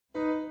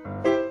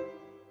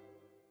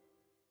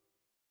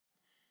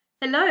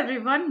Hello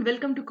everyone,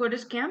 welcome to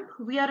Coders Camp.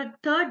 We are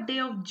at third day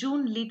of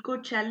June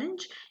LeetCode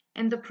challenge,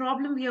 and the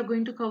problem we are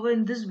going to cover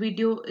in this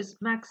video is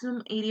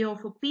maximum area of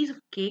a piece of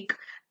cake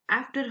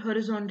after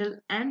horizontal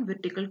and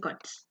vertical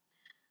cuts.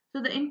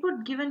 So the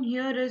input given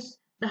here is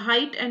the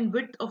height and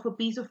width of a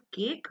piece of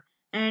cake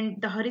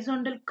and the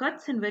horizontal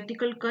cuts and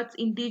vertical cuts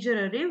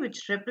integer array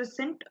which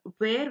represent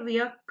where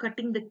we are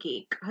cutting the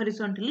cake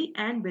horizontally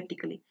and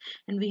vertically,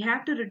 and we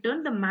have to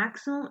return the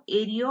maximum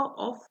area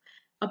of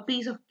a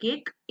piece of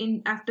cake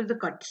in after the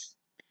cuts.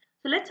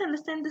 So let's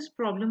understand this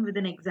problem with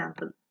an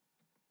example.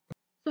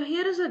 So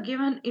here is a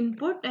given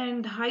input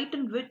and height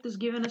and width is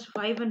given as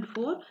 5 and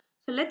 4.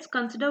 So let's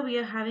consider we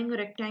are having a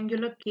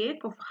rectangular cake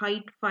of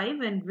height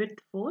 5 and width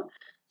 4.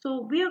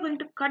 So we are going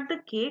to cut the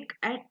cake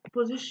at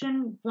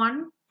position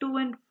 1, 2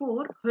 and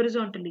 4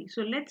 horizontally.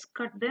 So let's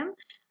cut them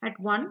at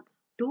 1,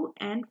 2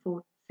 and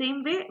 4.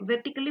 Same way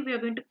vertically we are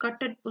going to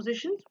cut at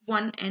positions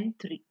 1 and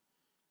 3.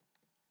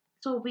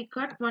 So we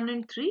cut 1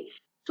 and 3.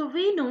 So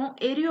we know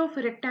area of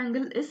a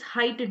rectangle is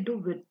height into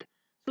width.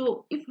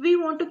 So if we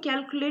want to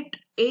calculate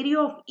area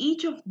of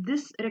each of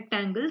these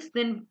rectangles,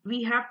 then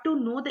we have to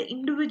know the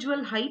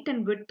individual height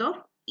and width of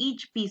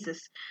each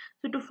pieces.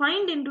 So to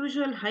find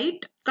individual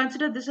height,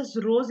 consider this as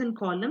rows and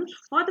columns.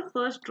 For the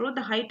first row,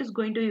 the height is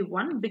going to be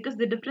 1 because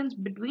the difference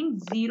between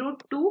 0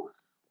 to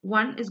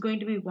 1 is going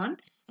to be 1.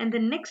 And the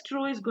next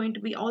row is going to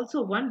be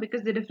also 1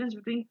 because the difference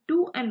between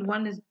 2 and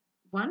 1 is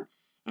 1.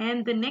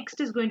 And the next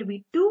is going to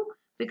be 2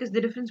 because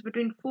the difference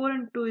between 4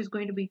 and 2 is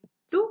going to be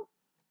 2,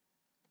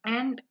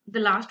 and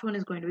the last one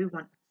is going to be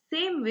 1.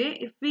 Same way,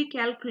 if we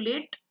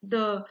calculate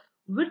the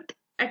width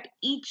at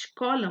each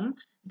column,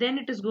 then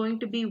it is going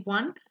to be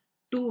 1,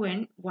 2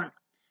 and 1.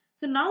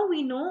 So now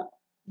we know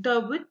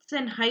the widths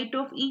and height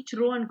of each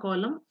row and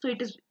column. So it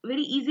is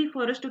very easy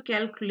for us to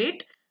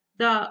calculate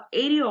the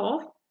area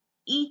of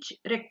each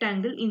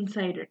rectangle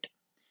inside it,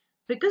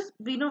 because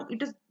we know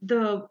it is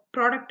the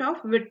product of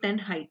width and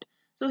height.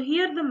 So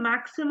here the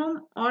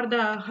maximum or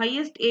the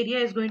highest area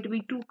is going to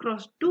be 2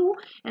 cross 2,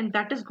 and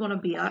that is going to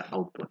be our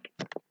output.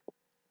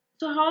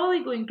 So how are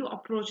we going to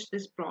approach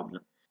this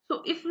problem?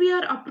 So if we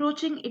are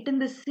approaching it in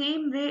the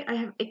same way I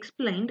have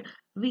explained,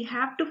 we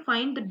have to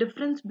find the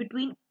difference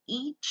between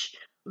each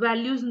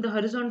values in the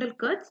horizontal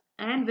cuts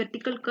and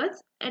vertical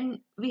cuts, and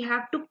we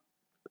have to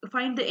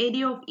find the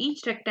area of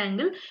each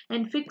rectangle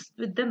and fix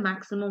with the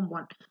maximum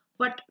one.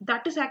 But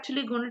that is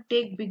actually going to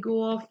take big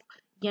O of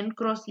n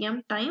cross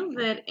m time,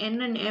 where n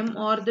and m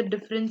are the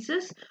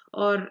differences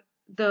or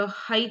the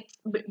height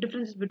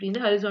differences between the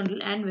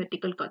horizontal and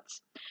vertical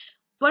cuts.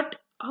 But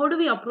how do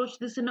we approach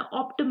this in an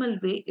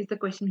optimal way is the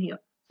question here.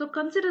 So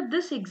consider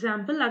this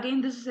example. Again,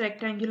 this is a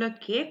rectangular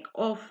cake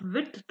of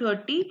width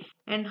 30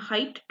 and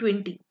height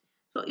 20.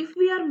 So if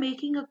we are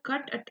making a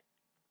cut at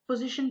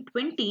position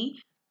 20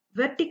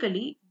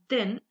 vertically,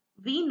 then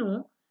we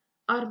know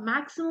our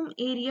maximum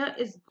area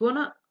is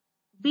gonna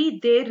be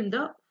there in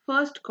the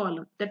first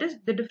column. That is,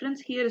 the difference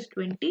here is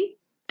 20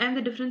 and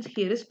the difference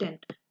here is 10.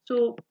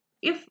 So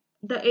if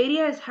the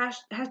area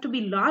has to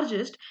be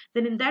largest,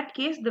 then in that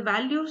case the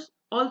values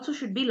also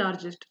should be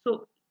largest.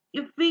 So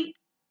if we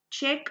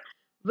check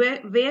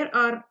where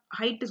our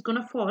height is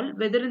going to fall,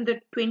 whether in the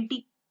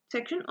 20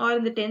 section or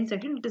in the 10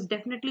 section, it is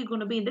definitely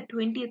going to be in the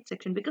 20th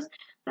section because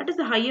that is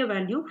the higher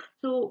value.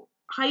 So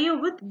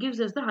higher width gives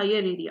us the higher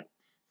area.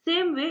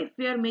 Same way, if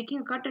we are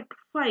making a cut at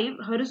 5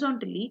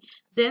 horizontally,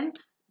 then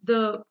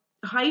the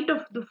height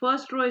of the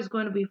first row is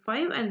going to be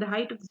 5 and the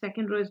height of the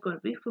second row is going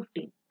to be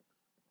 15.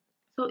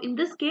 So in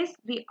this case,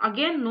 we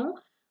again know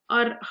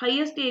our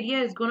highest area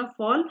is going to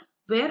fall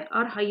where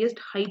our highest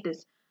height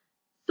is.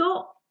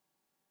 So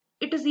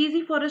it is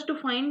easy for us to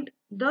find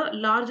the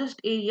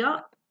largest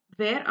area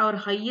where our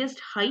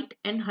highest height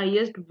and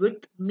highest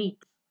width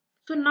meets.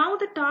 So now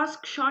the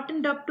task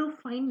shortened up to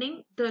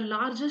finding the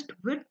largest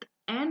width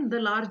and the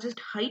largest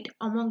height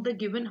among the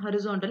given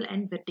horizontal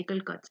and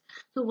vertical cuts.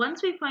 So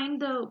once we find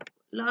the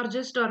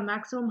largest or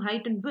maximum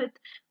height and width,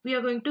 we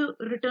are going to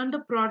return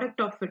the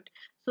product of it.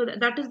 So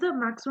that is the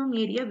maximum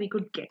area we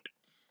could get.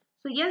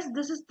 So yes,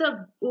 this is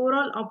the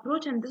overall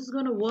approach, and this is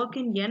going to work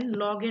in n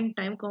log n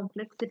time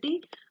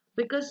complexity,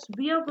 because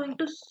we are going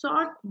to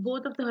sort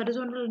both of the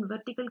horizontal and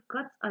vertical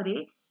cuts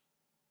array.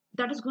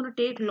 That is going to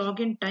take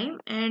log n time,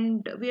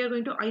 and we are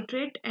going to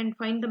iterate and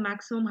find the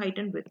maximum height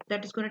and width.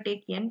 That is going to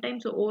take n time.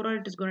 So overall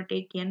it is going to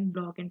take n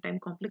log n time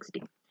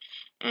complexity.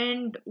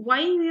 And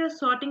why we are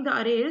sorting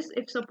the arrays,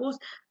 if suppose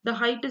the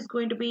height is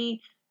going to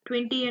be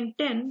 20 and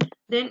 10,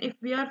 then if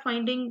we are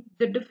finding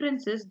the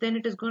differences, then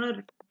it is going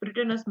to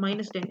return us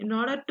minus 10. In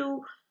order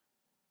to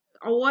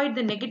avoid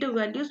the negative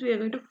values, we are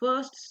going to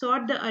first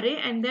sort the array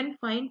and then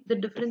find the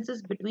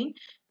differences between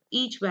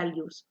each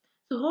values.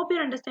 So hope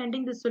you're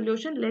understanding this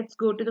solution. Let's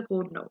go to the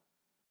code now.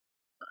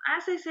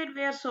 As I said,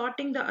 we are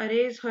sorting the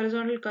arrays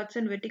horizontal cuts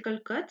and vertical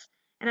cuts,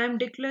 and I'm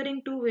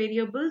declaring two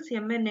variables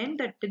m and n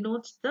that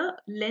denotes the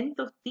length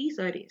of these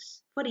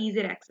arrays for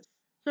easier access.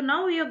 So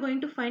now we are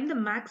going to find the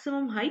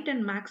maximum height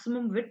and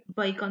maximum width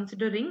by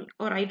considering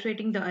or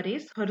iterating the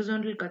arrays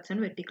horizontal cuts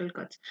and vertical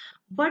cuts.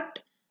 But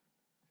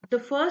the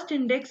first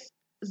index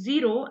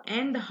 0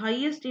 and the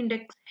highest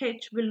index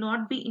h will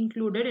not be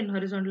included in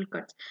horizontal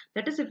cuts.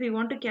 That is, if we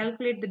want to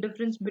calculate the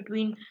difference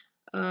between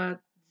uh,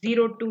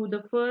 0 to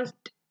the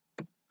first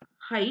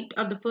height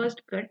or the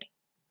first cut,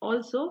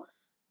 also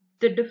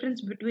the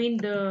difference between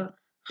the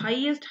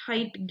highest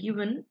height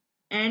given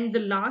and the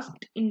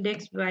last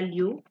index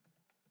value,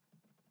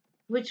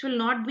 which will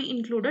not be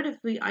included if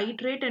we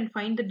iterate and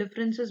find the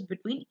differences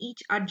between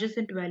each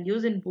adjacent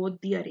values in both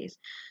the arrays.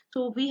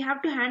 So we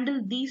have to handle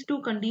these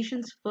two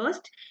conditions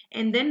first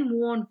and then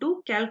move on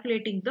to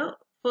calculating the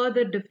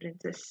further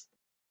differences.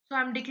 So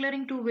I'm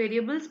declaring two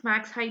variables,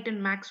 max height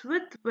and max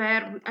width,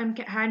 where I'm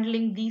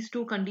handling these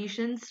two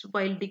conditions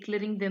while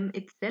declaring them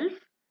itself.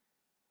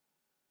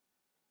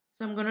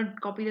 So I'm going to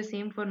copy the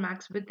same for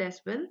max width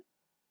as well.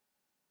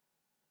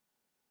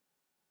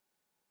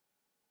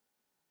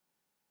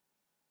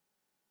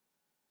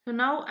 So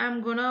now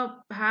I'm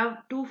gonna have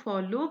two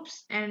for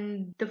loops,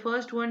 and the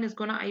first one is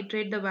gonna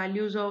iterate the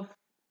values of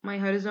my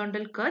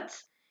horizontal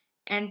cuts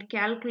and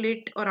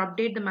calculate or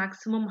update the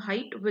maximum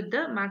height with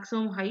the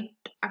maximum height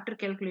after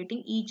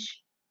calculating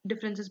each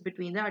differences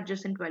between the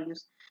adjacent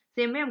values.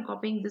 Same way I'm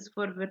copying this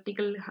for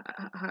vertical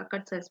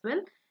cuts as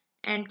well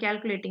and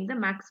calculating the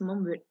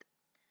maximum width.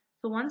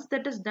 So once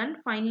that is done,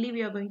 finally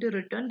we are going to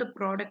return the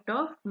product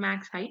of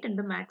max height and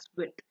the max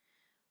width.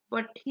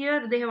 But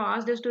here they have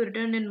asked us to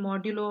return in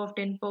modulo of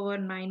 10 power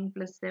 9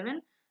 plus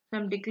 7. So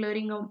I'm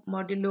declaring a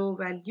modulo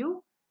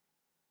value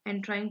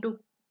and trying to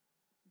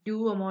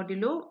do a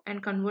modulo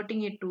and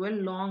converting it to a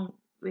long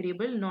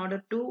variable in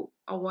order to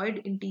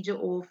avoid integer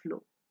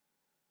overflow.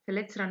 So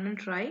let's run and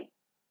try.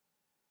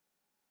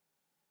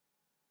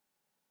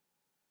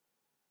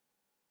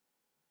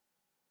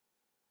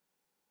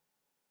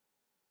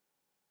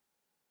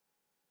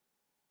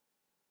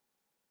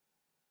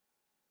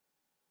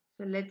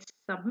 So let's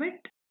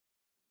submit.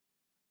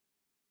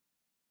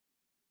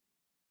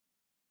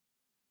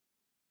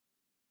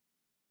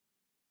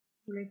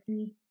 Let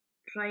me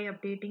try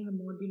updating the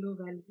modulo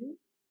value.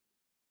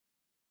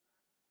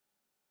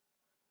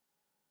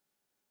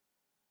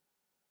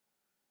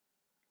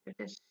 Let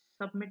us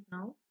submit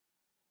now.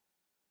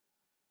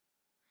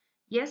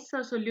 Yes,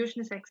 our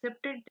solution is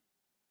accepted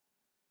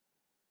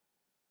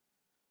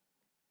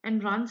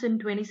and runs in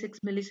 26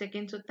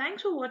 milliseconds. So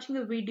thanks for watching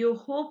the video.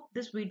 Hope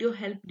this video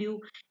helped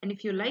you. And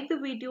if you like the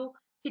video,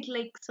 hit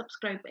like,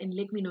 subscribe, and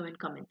let me know in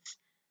comments.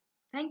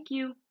 Thank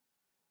you.